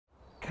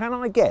can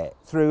I get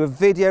through a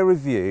video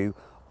review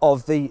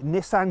of the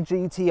Nissan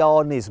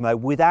GT-R NISMO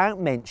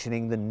without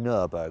mentioning the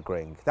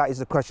Nürburgring? That is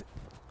the question.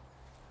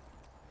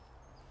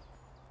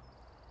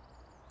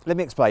 Let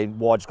me explain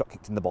why I just got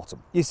kicked in the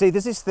bottom. You see,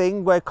 there's this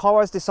thing where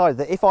carwow's decided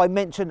that if I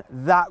mention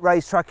that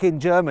racetrack in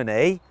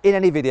Germany in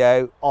any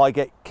video, I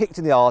get kicked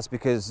in the arse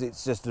because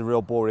it's just a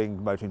real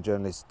boring motoring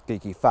journalist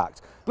geeky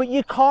fact. But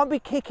you can't be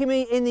kicking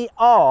me in the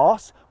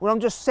arse when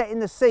I'm just setting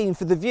the scene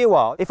for the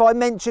viewer. If I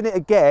mention it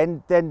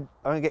again, then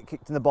I'm gonna get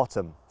kicked in the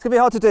bottom. It's gonna be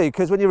hard to do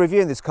because when you're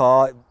reviewing this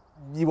car,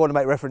 you want to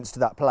make reference to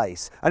that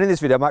place. And in this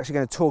video, I'm actually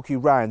going to talk you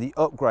around the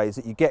upgrades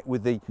that you get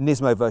with the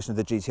NISMO version of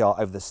the GT-R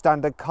over the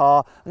standard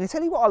car. I'm going to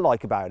tell you what I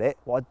like about it,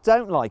 what I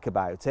don't like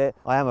about it.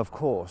 I am, of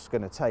course,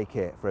 going to take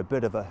it for a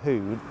bit of a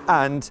hoon,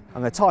 and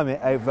I'm going to time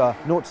it over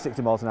 0 to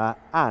 60 miles an hour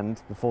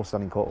and the 4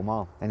 standing quarter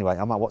mile. Anyway,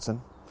 I'm Matt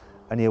Watson,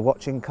 and you're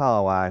watching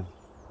Carwow.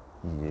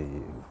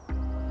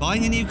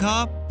 Buying a new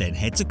car? Then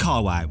head to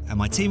Carwow, and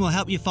my team will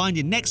help you find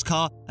your next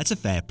car at a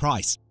fair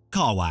price.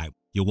 Carwow,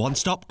 your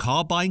one-stop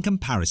car buying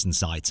comparison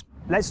site.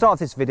 Let's start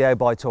this video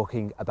by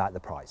talking about the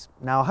price.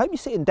 Now, I hope you're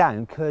sitting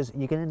down because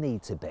you're going to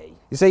need to be.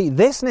 You see,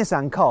 this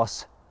Nissan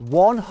costs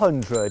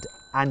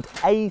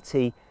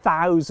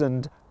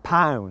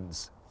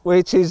 £180,000,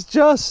 which is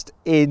just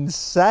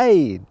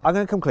insane. I'm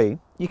going to come clean.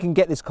 You can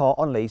get this car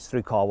on lease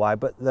through Carwow,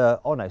 but there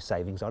are no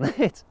savings on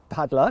it.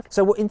 Bad luck.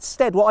 So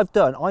instead, what I've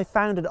done, I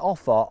found an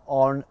offer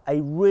on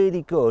a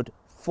really good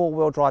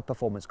four-wheel drive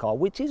performance car,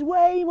 which is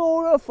way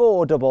more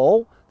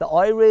affordable, that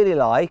I really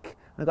like.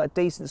 I've got a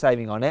decent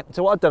saving on it.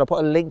 So what I've done, I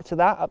put a link to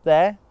that up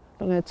there.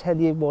 I'm going to tell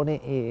you what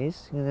it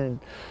is. I'm going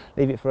to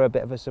leave it for a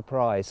bit of a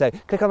surprise. So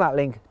click on that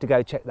link to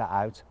go check that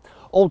out.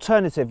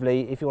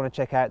 Alternatively, if you want to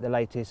check out the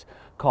latest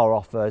car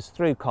offers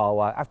through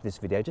Carwow after this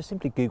video, just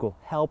simply Google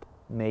 "Help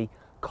Me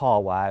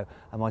Carwow,"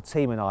 and my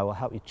team and I will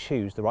help you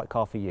choose the right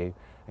car for you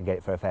and get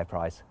it for a fair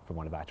price from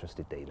one of our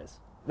trusted dealers.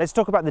 Let's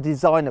talk about the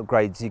design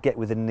upgrades you get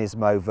with the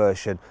NISMO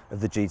version of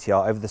the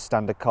GT-R over the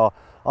standard car.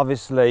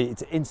 Obviously,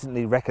 it's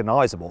instantly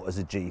recognisable as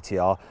a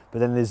GT-R, but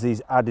then there's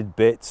these added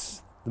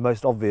bits. The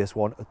most obvious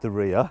one at the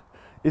rear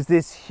is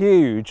this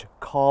huge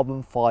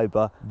carbon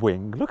fibre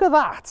wing. Look at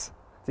that!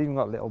 It's even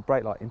got a little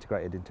brake light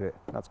integrated into it.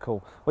 That's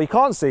cool. What you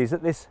can't see is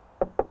that this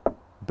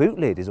boot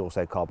lid is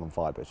also carbon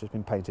fibre. It's just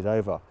been painted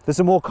over. There's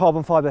some more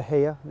carbon fibre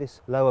here.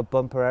 This lower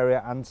bumper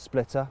area and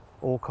splitter,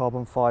 all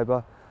carbon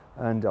fibre.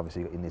 And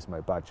obviously you've got your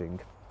NISMO badging.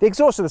 The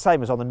exhausts are the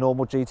same as on the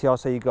normal GT-R,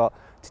 so you've got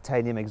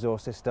titanium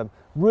exhaust system,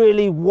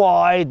 really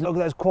wide. Look at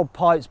those quad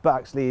pipes, but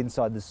actually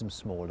inside there's some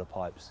smaller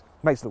pipes.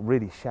 Makes it look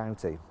really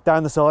shouty.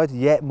 Down the side,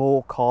 yet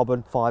more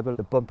carbon fibre.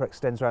 The bumper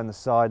extends around the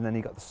side, and then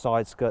you've got the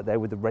side skirt there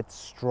with the red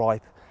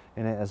stripe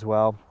in it as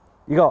well.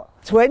 You got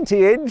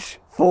 20-inch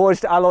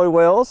forged alloy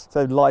wheels,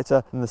 so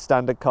lighter than the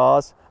standard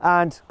cars,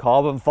 and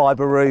carbon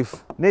fibre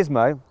roof.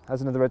 NISMO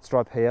has another red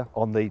stripe here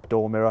on the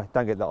door mirror.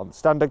 Don't get that on the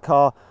standard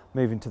car.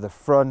 Moving to the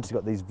front, you've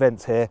got these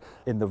vents here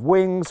in the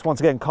wings.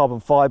 Once again, carbon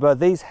fibre.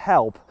 These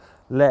help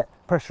let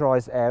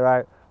pressurised air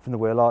out from the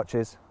wheel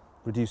arches,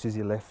 reduces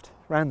your lift.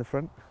 Around the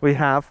front, we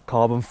have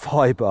carbon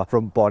fibre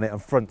from bonnet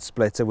and front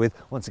splitter with,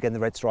 once again, the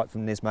red stripe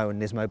from NISMO and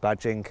NISMO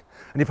badging.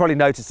 And you probably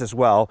noticed as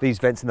well, these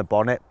vents in the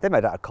bonnet, they're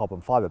made out of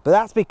carbon fibre, but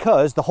that's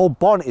because the whole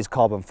bonnet is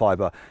carbon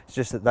fibre. It's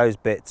just that those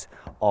bits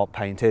aren't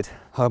painted.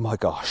 Oh my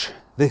gosh,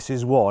 this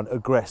is one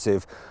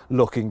aggressive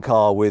looking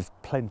car with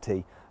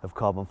plenty of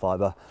carbon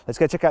fibre. Let's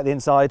go check out the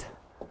inside.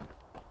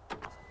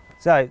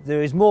 So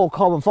there is more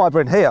carbon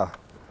fibre in here.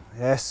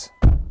 Yes,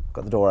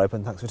 got the door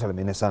open, thanks for telling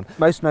me, Nissan.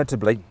 Most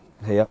notably,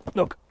 here,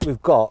 look,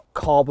 we've got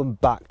carbon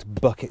backed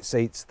bucket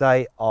seats.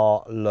 They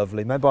are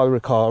lovely, made by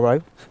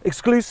Recaro,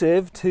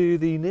 exclusive to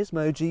the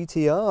NISMO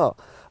GT-R,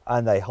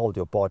 and they hold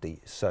your body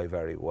so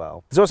very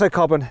well. There's also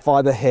carbon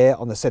fibre here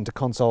on the centre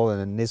console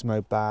and a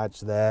NISMO badge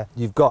there.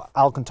 You've got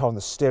Alcantara on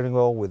the steering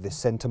wheel with this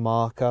centre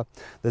marker.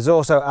 There's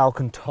also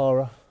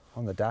Alcantara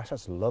on the dash,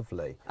 that's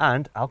lovely.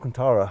 And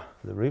Alcantara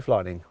for the roof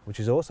lining, which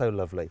is also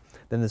lovely.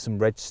 Then there's some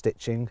red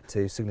stitching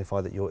to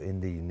signify that you're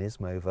in the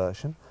NISMO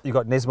version. You've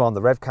got NISMO on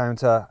the rev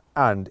counter,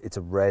 and it's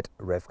a red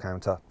rev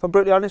counter. If I'm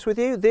brutally honest with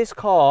you, this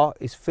car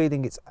is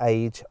feeling its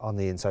age on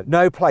the inside.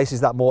 No place is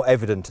that more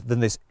evident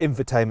than this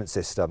infotainment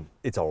system.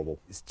 It's horrible.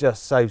 It's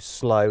just so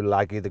slow,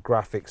 laggy. The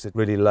graphics are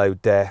really low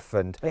def,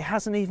 and it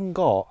hasn't even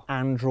got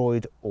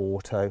Android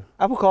Auto.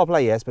 Apple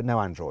CarPlay, yes, but no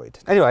Android.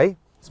 Anyway,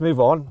 let's move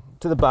on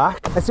to the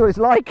back. Let's see what it's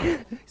like.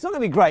 It's not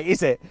going to be great,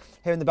 is it?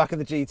 Here in the back of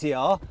the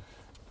GT-R.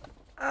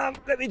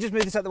 Let me just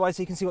move this out of the way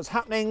so you can see what's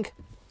happening.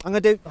 I'm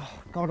going to do... Oh,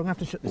 God, I'm going to have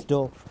to shut this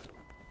door.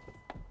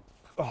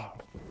 Oh,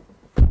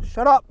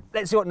 shut up.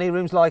 Let's see what knee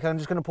room's like. I'm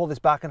just going to pull this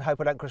back and hope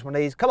I don't crush my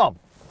knees. Come on.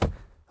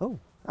 Oh,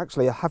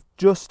 actually, I have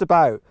just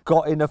about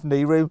got enough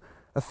knee room.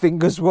 A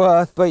finger's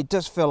worth, but it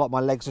does feel like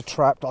my legs are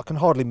trapped. I can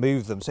hardly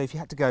move them. So if you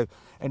had to go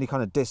any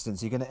kind of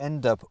distance, you're going to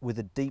end up with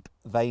a deep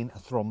vein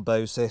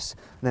thrombosis.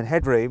 And then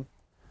headroom,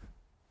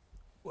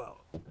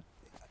 well,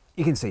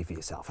 you can see for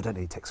yourself. I don't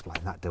need to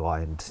explain that, do I?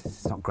 And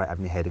it's not great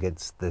having your head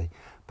against the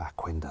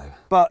back window.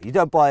 But you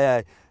don't buy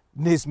a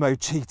NISMO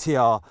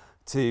GT-R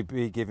to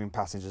be giving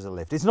passengers a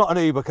lift. It's not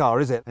an Uber car,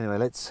 is it? Anyway,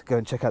 let's go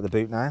and check out the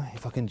boot now.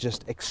 If I can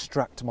just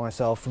extract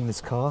myself from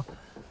this car.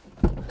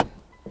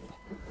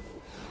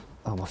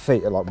 Oh, my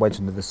feet are like wedged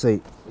into the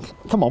seat.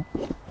 Come on.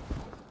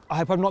 I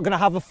hope I'm not going to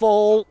have a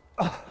fall.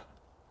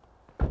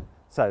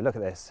 So, look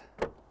at this.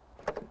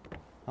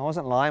 I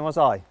wasn't lying, was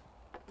I?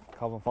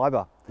 Carbon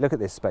fibre. Look at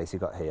this space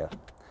you've got here.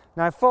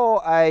 Now,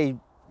 for a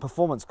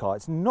performance car,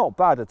 it's not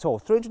bad at all.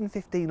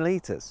 315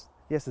 litres.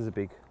 Yes, there's a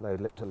big load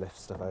lip to lift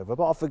stuff over,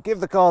 but I'll forgive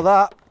the car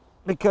that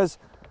because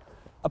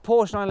a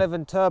Porsche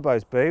 911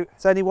 Turbo's boot,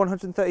 it's only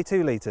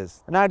 132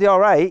 litres. An Audi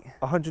R8,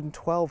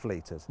 112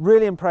 litres.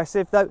 Really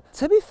impressive, though.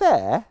 To be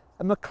fair,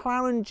 a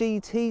McLaren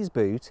GT's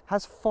boot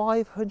has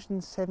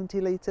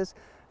 570 litres.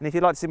 And if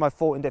you'd like to see my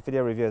full in-depth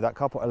video review of that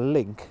car, I'll put a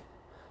link.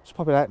 Just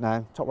pop it out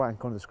now, top right hand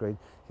corner of the screen.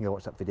 You can go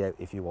watch that video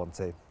if you want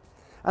to.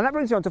 And that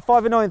brings you on to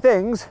 5 annoying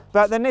things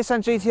about the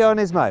Nissan GT-R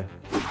NISMO.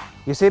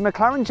 You see,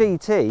 McLaren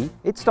GT,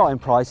 its starting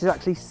price is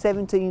actually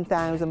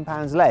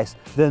 £17,000 less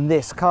than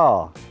this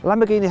car.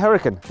 Lamborghini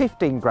Huracan,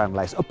 15 grand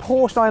less. A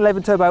Porsche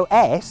 911 Turbo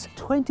S,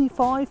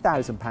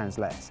 £25,000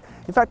 less.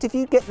 In fact, if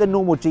you get the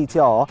normal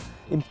GT-R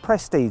in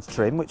prestige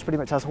trim, which pretty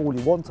much has all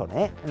you want on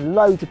it, and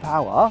loads of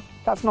power,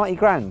 that's 90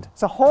 grand.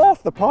 So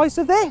half the price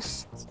of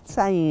this. It's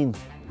insane.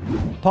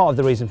 Part of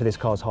the reason for this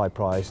car's high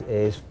price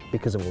is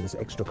because of all this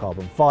extra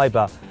carbon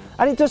fibre,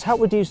 and it does help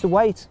reduce the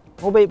weight,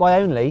 albeit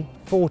by only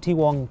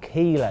 41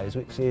 kilos,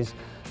 which is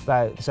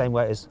about the same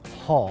weight as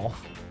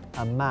half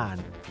a man.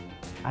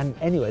 And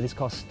anyway, this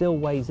car still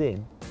weighs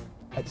in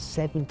at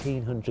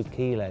 1,700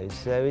 kilos,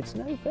 so it's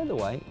no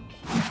featherweight.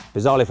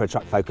 Bizarrely for a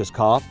track-focused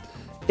car,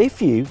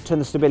 if you turn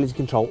the stability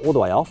control all the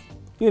way off,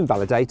 you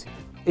invalidate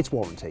its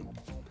warranty.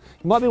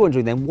 You might be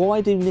wondering then, why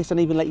do Nissan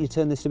even let you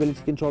turn the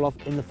stability control off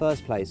in the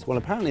first place? Well,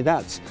 apparently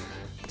that's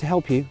to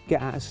help you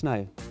get out of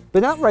snow.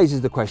 But that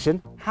raises the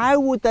question, how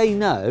would they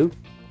know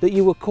that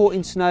you were caught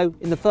in snow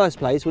in the first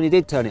place when you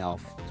did turn it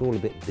off? It's all a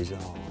bit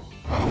bizarre.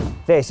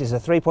 This is a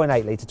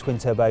 3.8 litre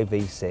twin-turbo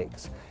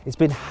V6. It's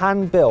been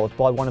hand-built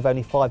by one of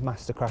only 5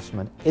 master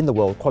craftsmen in the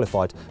world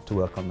qualified to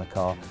work on the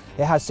car.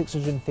 It has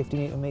 650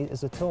 Newton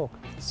meters of torque,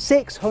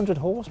 600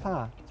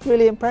 horsepower. It's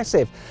really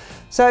impressive.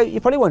 So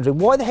you're probably wondering,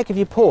 why the heck have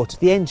you put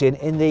the engine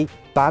in the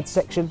bad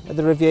section of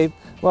the review?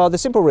 Well, the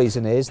simple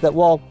reason is that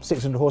while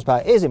 600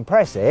 horsepower is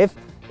impressive,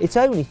 it's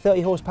only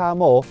 30 horsepower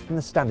more than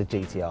the standard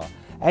GT-R.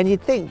 And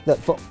you'd think that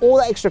for all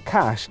that extra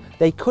cash,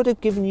 they could have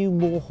given you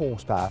more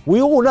horsepower.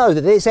 We all know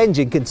that this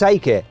engine can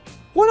take it.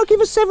 Why not give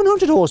us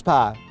 700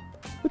 horsepower?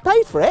 We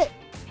paid for it.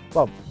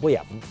 Well, we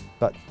haven't,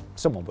 but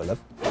someone will have.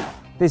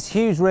 This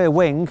huge rear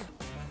wing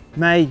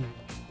may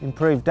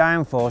improve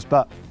downforce,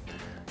 but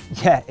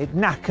yeah, it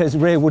knackers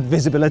rearward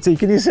visibility,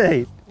 can you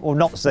see? Or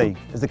not see,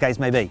 as the case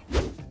may be.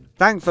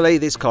 Thankfully,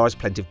 this car has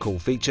plenty of cool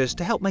features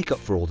to help make up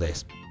for all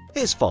this.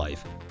 Here's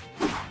 5.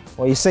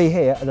 What you see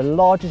here are the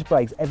largest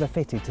brakes ever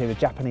fitted to a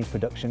Japanese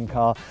production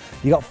car.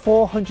 You got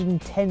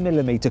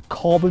 410mm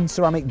carbon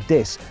ceramic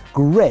discs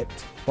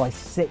gripped by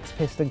 6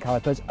 piston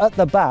calipers. At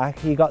the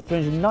back, you got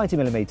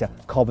 390mm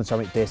carbon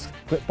ceramic discs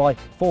gripped by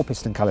 4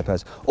 piston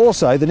calipers.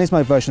 Also, the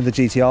Nismo version of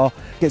the GT-R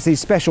gets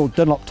these special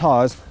Dunlop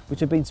tyres, which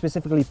have been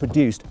specifically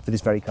produced for this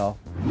very car.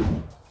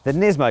 The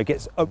Nismo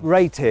gets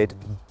uprated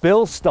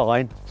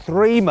Bilstein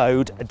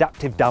 3-mode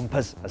adaptive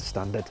dampers as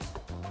standard.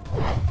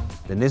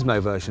 The Nismo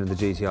version of the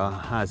GT-R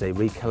has a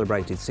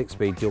recalibrated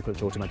 6-speed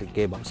dual-clutch automatic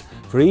gearbox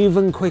for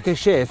even quicker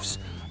shifts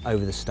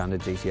over the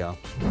standard GT-R.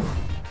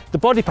 The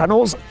body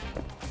panels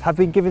have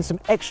been given some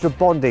extra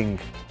bonding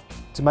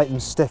to make them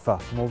stiffer,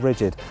 more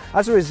rigid.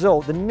 As a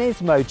result, the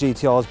Nismo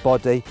GT-R's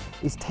body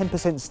is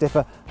 10%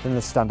 stiffer than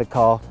the standard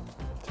car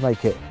to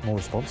make it more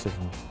responsive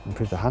and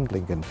improve the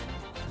handling and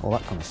all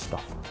that kind of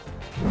stuff.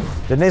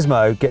 The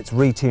Nismo gets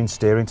retuned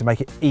steering to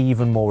make it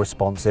even more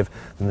responsive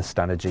than the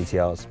standard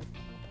GT-Rs.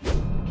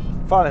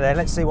 Finally then,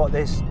 let's see what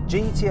this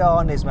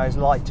GT-R NISMO is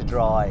like to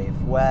drive.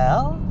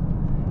 Well,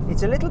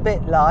 it's a little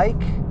bit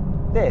like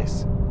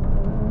this.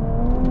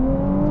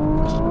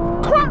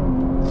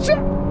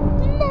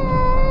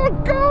 Oh,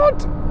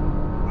 God!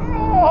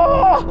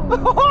 Oh.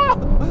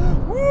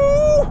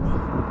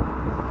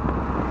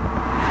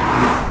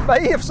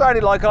 May have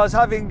sounded like I was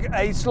having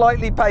a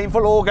slightly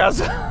painful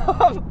orgasm,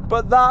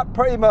 but that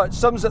pretty much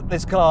sums up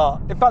this car.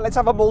 In fact, let's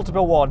have a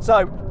multiple one.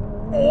 So,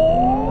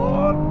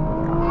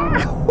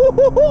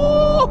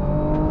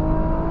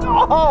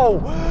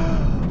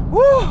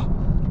 oh,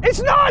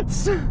 it's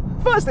nuts!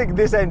 First thing,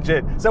 this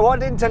engine. So what I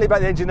didn't tell you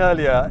about the engine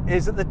earlier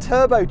is that the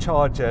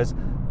turbochargers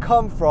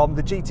come from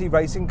the GT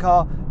racing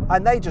car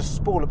and they just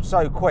spool up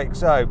so quick.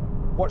 So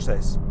watch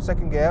this,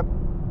 second gear,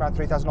 around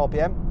 3,000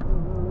 RPM.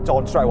 It's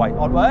on straight away.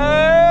 On,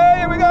 hey,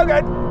 here we go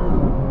again.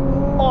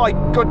 My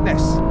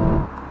goodness.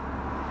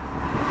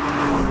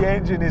 The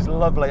engine is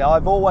lovely.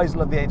 I've always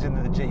loved the engine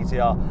in the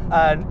GT-R,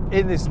 and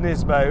in this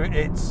NISMO,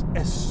 it's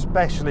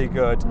especially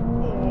good.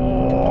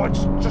 Oh,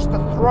 it's just the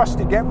thrust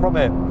you get from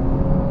it.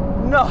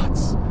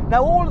 Nuts.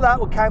 Now, all of that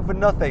would count for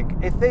nothing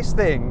if this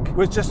thing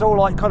was just all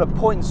like kind of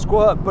point and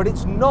squirt, but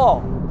it's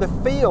not.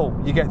 the feel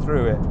you get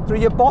through it, through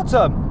your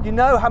bottom. You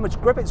know how much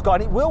grip it's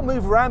got, and it will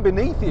move around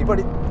beneath you, but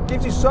it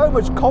gives you so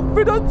much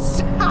confidence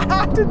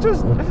to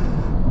just...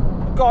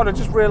 God, I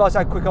just realised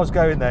how quick I was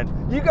going then.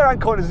 You go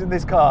around corners in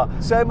this car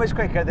so much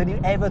quicker than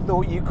you ever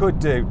thought you could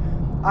do.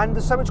 And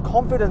there's so much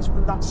confidence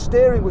from that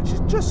steering, which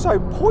is just so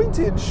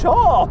pointy and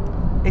sharp.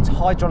 It's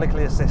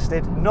hydraulically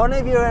assisted. None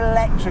of your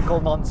electrical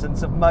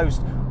nonsense of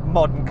most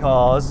modern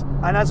cars.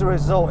 And as a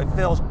result, it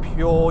feels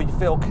pure, you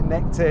feel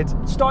connected.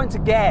 Starting to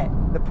get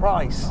the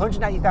price,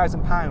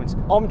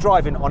 £180,000. I'm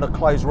driving on a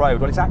closed road.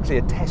 Well, it's actually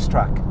a test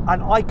track.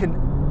 And I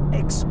can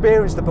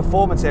experience the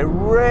performance here,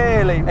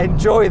 really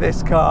enjoy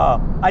this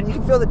car. And you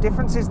can feel the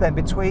differences then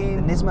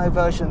between the Nismo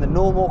version and the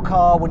normal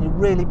car when you're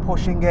really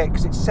pushing it,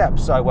 because it's set up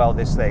so well,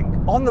 this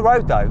thing. On the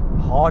road though,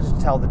 hard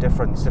to tell the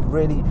difference, to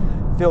really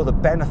feel the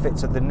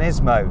benefits of the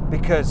Nismo,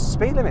 because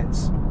speed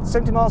limits,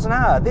 70 miles an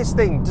hour. This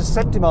thing does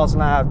 70 miles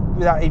an hour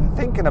without even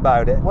thinking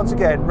about it. Once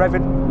again,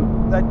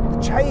 revving,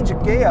 the change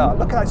of gear,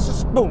 look at that, it's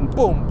just boom,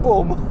 boom,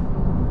 boom.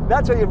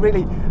 That's when you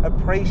really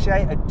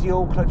appreciate a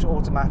dual clutch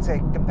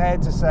automatic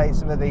compared to, say,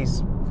 some of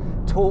these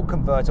torque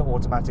converter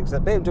automatics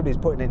that BMW is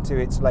putting into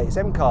its latest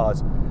M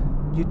cars.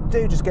 You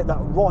do just get that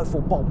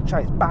rightful bolt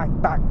change, bang,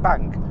 bang,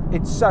 bang.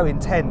 It's so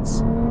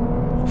intense.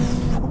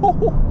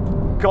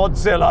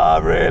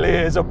 Godzilla really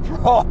is a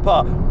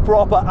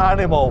proper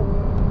animal.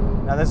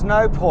 Now there's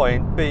no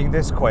point being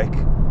this quick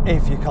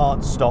if you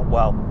can't stop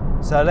well.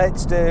 So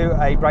let's do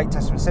a brake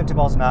test from 70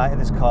 miles an hour in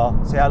this car,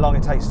 see how long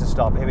it takes to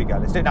stop. Here we go,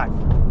 let's do it now.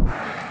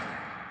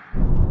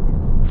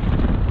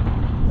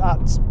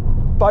 That's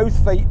both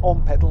feet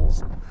on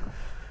pedals.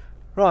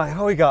 Right,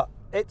 what we got?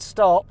 It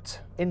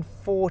stopped in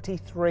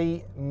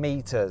 43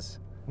 meters.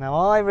 Now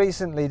I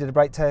recently did a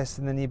brake test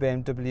in the new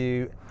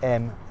BMW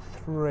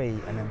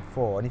M3 and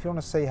M4, and if you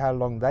want to see how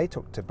long they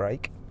took to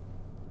brake,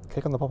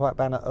 click on the pop-out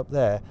banner up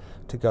there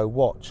to go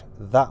watch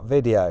that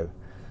video.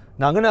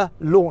 Now I'm going to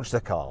launch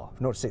the car,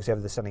 0 to 60 over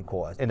the standing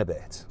quarter in a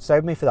bit.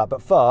 Save me for that,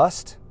 but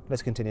first,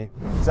 let's continue.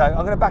 So I'm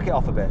going to back it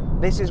off a bit.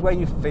 This is where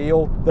you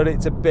feel that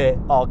it's a bit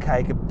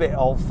archaic, a bit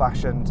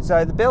old-fashioned.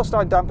 So the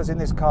Bilstein dampers in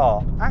this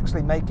car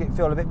actually make it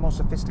feel a bit more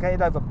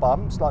sophisticated over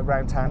bumps, like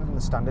round town than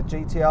the standard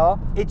GT-R.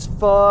 It's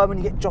firm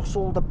and you get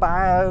jostled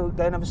about,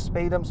 don't have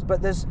speed bumps,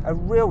 but there's a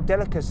real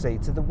delicacy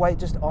to the way it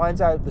just irons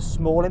out the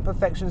small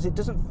imperfections. It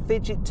doesn't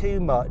fidget too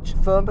much.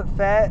 Firm but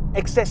fair,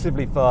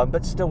 excessively firm,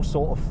 but still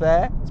sort of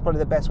fair. It's probably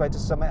the best way to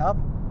sum it up.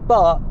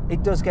 But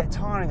it does get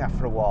tiring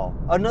after a while.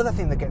 Another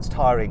thing that gets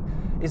tiring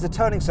is the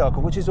turning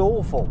circle, which is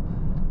awful.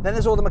 Then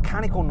there's all the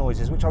mechanical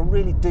noises, which I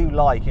really do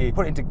like. You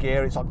put it into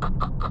gear, it's like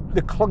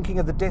the clunking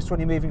of the discs when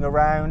you're moving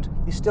around.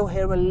 You still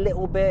hear a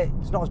little bit.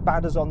 It's not as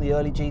bad as on the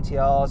early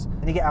GTRs.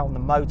 And you get out on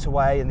the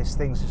motorway and this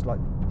thing's just like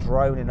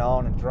droning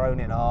on and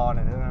droning on.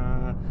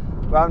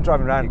 And well, I'm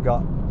driving around, you've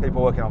got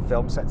people working on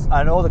film sets,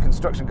 and all the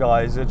construction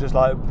guys are just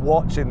like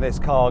watching this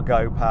car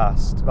go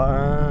past.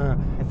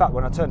 In fact,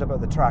 when I turned up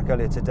at the track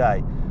earlier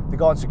today, the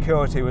guy on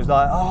security was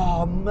like,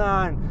 oh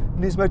man,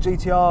 Nismo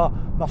GT-R,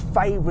 my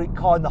favourite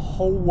car in the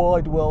whole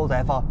wide world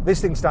ever.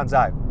 This thing stands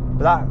out,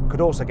 but that could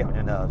also get on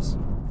your nerves.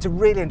 To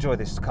really enjoy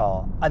this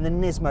car, and the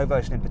Nismo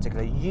version in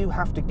particular, you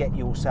have to get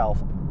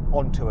yourself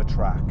onto a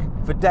track.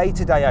 For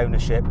day-to-day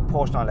ownership,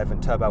 Porsche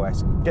 911 Turbo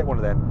S, get one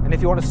of them. And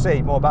if you want to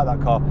see more about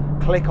that car,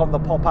 click on the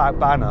pop-out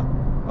banner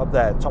up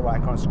there, top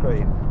right-hand corner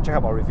screen. Check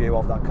out my review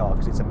of that car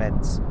because it's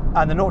immense.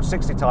 And the 0 to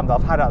 60 time that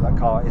I've had out of that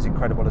car is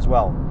incredible as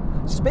well.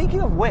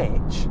 Speaking of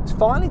which, it's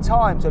finally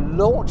time to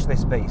launch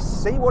this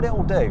beast, see what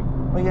it'll do.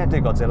 What are you going to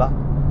do, Godzilla?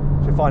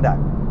 Should we find out?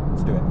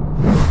 Let's do it.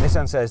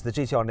 Nissan says the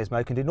GT-R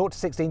NISMO can do 0 to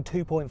 60 in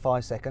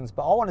 2.5 seconds,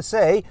 but I want to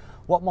see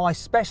what my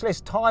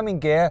specialist timing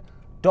gear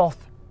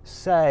doth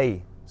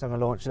say. So I'm going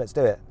to launch, let's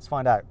do it. Let's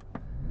find out.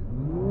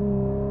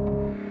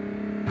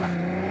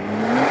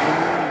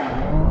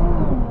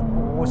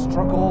 Oh,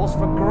 struggles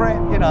for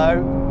grip, you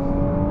know.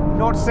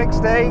 0 to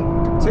 60,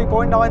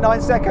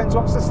 2.99 seconds,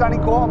 what's the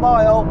standing quarter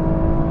mile?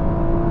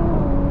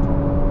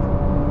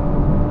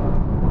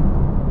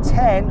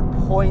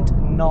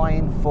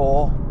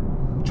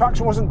 10.94.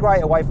 Traction wasn't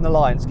great away from the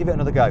line. Let's give it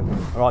another go.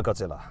 All right,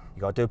 Godzilla,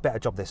 you got to do a better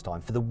job this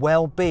time for the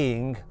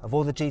well-being of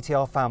all the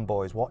GT-R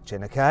fanboys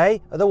watching,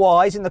 okay?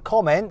 Otherwise, in the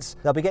comments,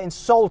 they'll be getting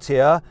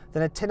saltier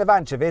than a tin of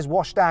anchovies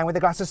washed down with a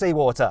glass of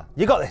seawater.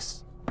 You got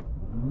this.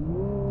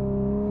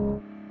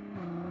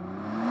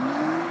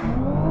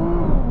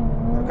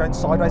 We're going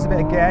sideways a bit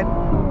again.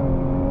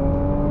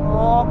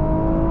 Oh,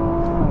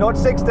 0 to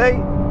 60,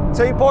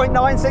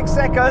 2.96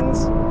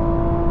 seconds.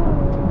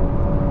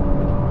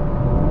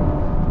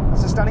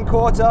 That's a standing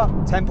quarter,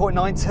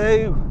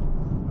 10.92.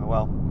 Oh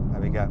well,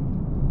 there we go.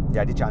 You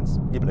had your chance,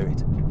 you blew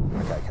it.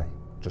 Okay,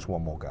 just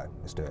one more go,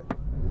 let's do it.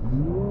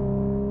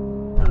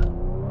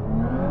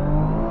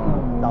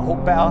 That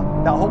hook better,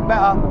 that hook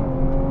better.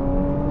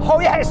 Oh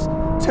yes,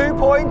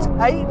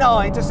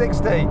 2.89 to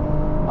 60.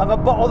 I'm gonna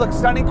bottle the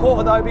standing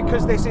quarter though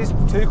because this is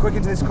too quick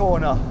into this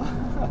corner.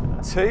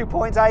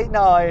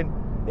 2.89,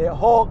 it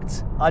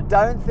hooked. I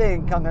don't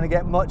think I'm gonna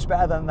get much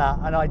better than that,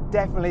 and I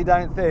definitely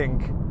don't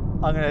think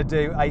I'm going to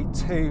do a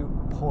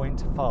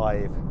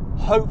 2.5.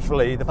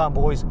 Hopefully the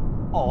fanboys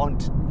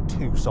aren't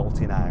too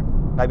salty now.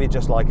 Maybe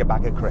just like a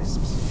bag of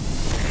crisps.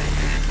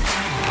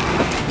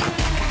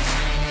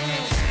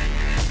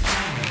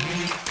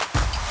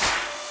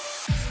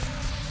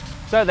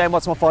 So then,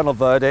 what's my final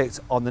verdict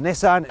on the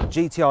Nissan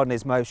GT-R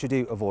NISMO? Should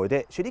you avoid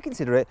it? Should you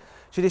consider it?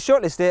 Should you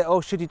shortlist it?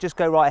 Or should you just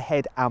go right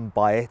ahead and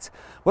buy it?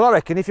 Well, I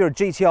reckon if you're a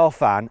GT-R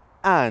fan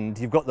and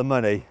you've got the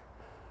money,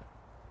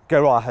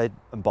 go right ahead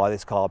and buy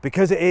this car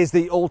because it is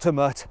the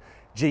ultimate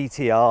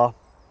GT-R.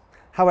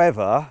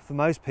 However, for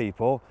most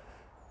people,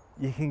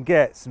 you can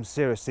get some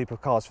serious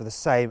supercars for the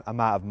same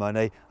amount of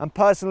money. And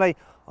personally,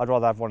 I'd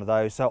rather have one of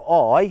those. So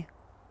I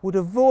would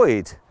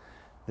avoid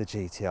the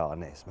GT-R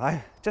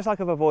NISMO, just like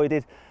I've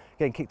avoided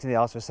getting kicked in the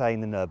arse for saying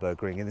the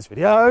Nürburgring in this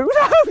video.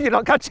 No, you're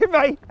not catching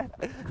me.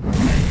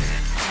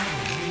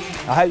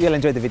 I hope you'll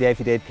enjoy the video. If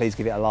you did, please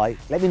give it a like.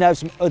 Let me know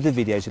some other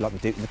videos you'd like me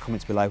to do in the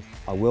comments below.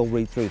 I will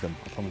read through them,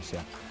 I promise you.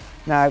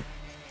 Now,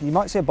 you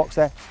might see a box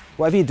there.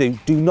 Whatever you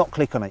do not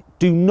click on it.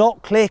 Do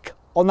not click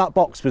on that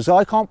box because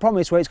I can't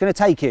promise where it's going to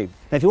take you.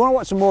 Now, if you want to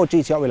watch some more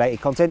GT-R related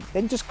content,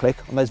 then just click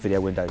on those video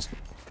windows.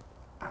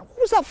 What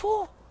was that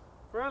for?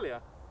 For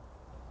earlier.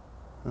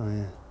 Oh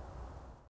yeah.